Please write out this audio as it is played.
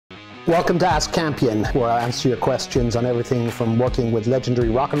Welcome to Ask Campion, where I answer your questions on everything from working with legendary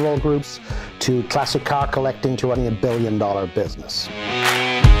rock and roll groups to classic car collecting to running $1 billion business.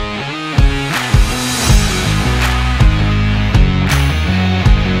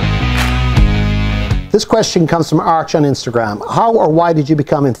 This question comes from Arch on Instagram. How or why did you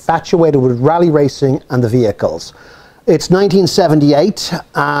become infatuated with rally racing and the vehicles? It's 1978.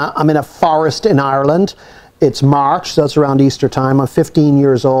 I'm in a forest in Ireland. It's March, so it's around Easter time. I'm 15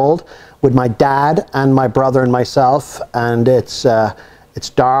 years old with my dad and my brother and myself, and it's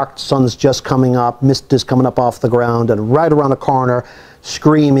dark, sun's just coming up, mist is coming up off the ground, and right around the corner,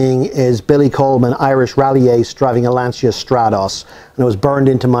 screaming, is Billy Coleman, Irish rally ace, driving a Lancia Stratos, and it was burned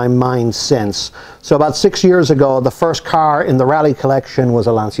into my mind since. So about 6 years ago, the first car in the rally collection was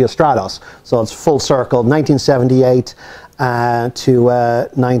a Lancia Stratos. So it's full circle, 1978 to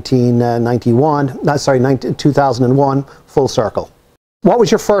 2001, full circle. What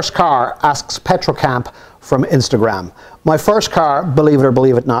was your first car? Asks Petrocamp from Instagram. My first car, believe it or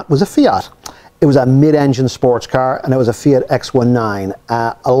believe it not, was a Fiat. It was a mid-engine sports car, and it was a Fiat X19.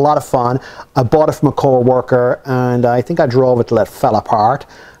 A lot of fun. I bought it from a co-worker, and I think I drove it till it fell apart.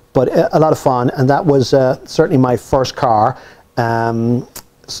 But a lot of fun, and that was certainly my first car in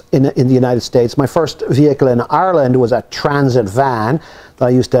the United States. My first vehicle in Ireland was a transit van that I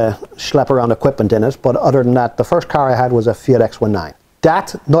used to schlep around equipment in it. But other than that, the first car I had was a Fiat X19.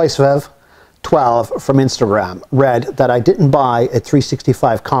 Dat Noisvev 12 from Instagram read that I didn't buy a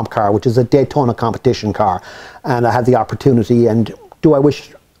 365 comp car, which is a Daytona competition car, and I had the opportunity. And do I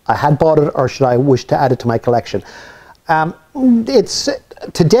wish I had bought it, or should I wish to add it to my collection?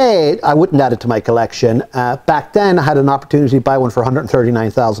 Today I wouldn't add it to my collection. Back then I had an opportunity to buy one for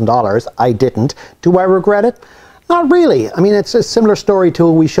 $139,000. I didn't. Do I regret it? Not really. I mean, it's a similar story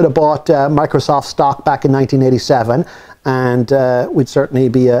to we should have bought Microsoft stock back in 1987, and we'd certainly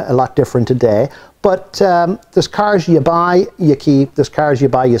be a lot different today. But there's cars you buy, you keep. There's cars you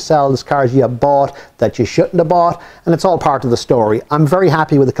buy, you sell. There's cars you bought that you shouldn't have bought, and it's all part of the story. I'm very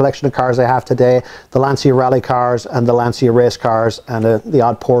happy with the collection of cars I have today, the Lancia rally cars and the Lancia race cars and the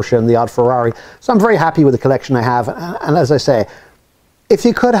odd Porsche and the odd Ferrari. So I'm very happy with the collection I have, and as I say, if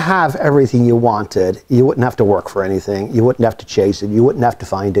you could have everything you wanted, you wouldn't have to work for anything. You wouldn't have to chase it. You wouldn't have to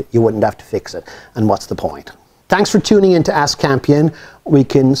find it. You wouldn't have to fix it. And what's the point? Thanks for tuning in to Ask Campion. We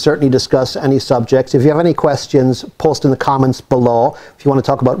can certainly discuss any subjects. If you have any questions, post in the comments below. If you want to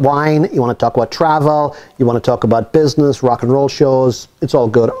talk about wine, you want to talk about travel, you want to talk about business, rock and roll shows, it's all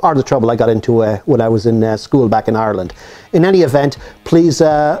good. Or the trouble I got into when I was in school back in Ireland. In any event, please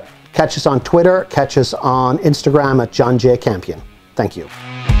catch us on Twitter, catch us on Instagram at John J. Campion. Thank you.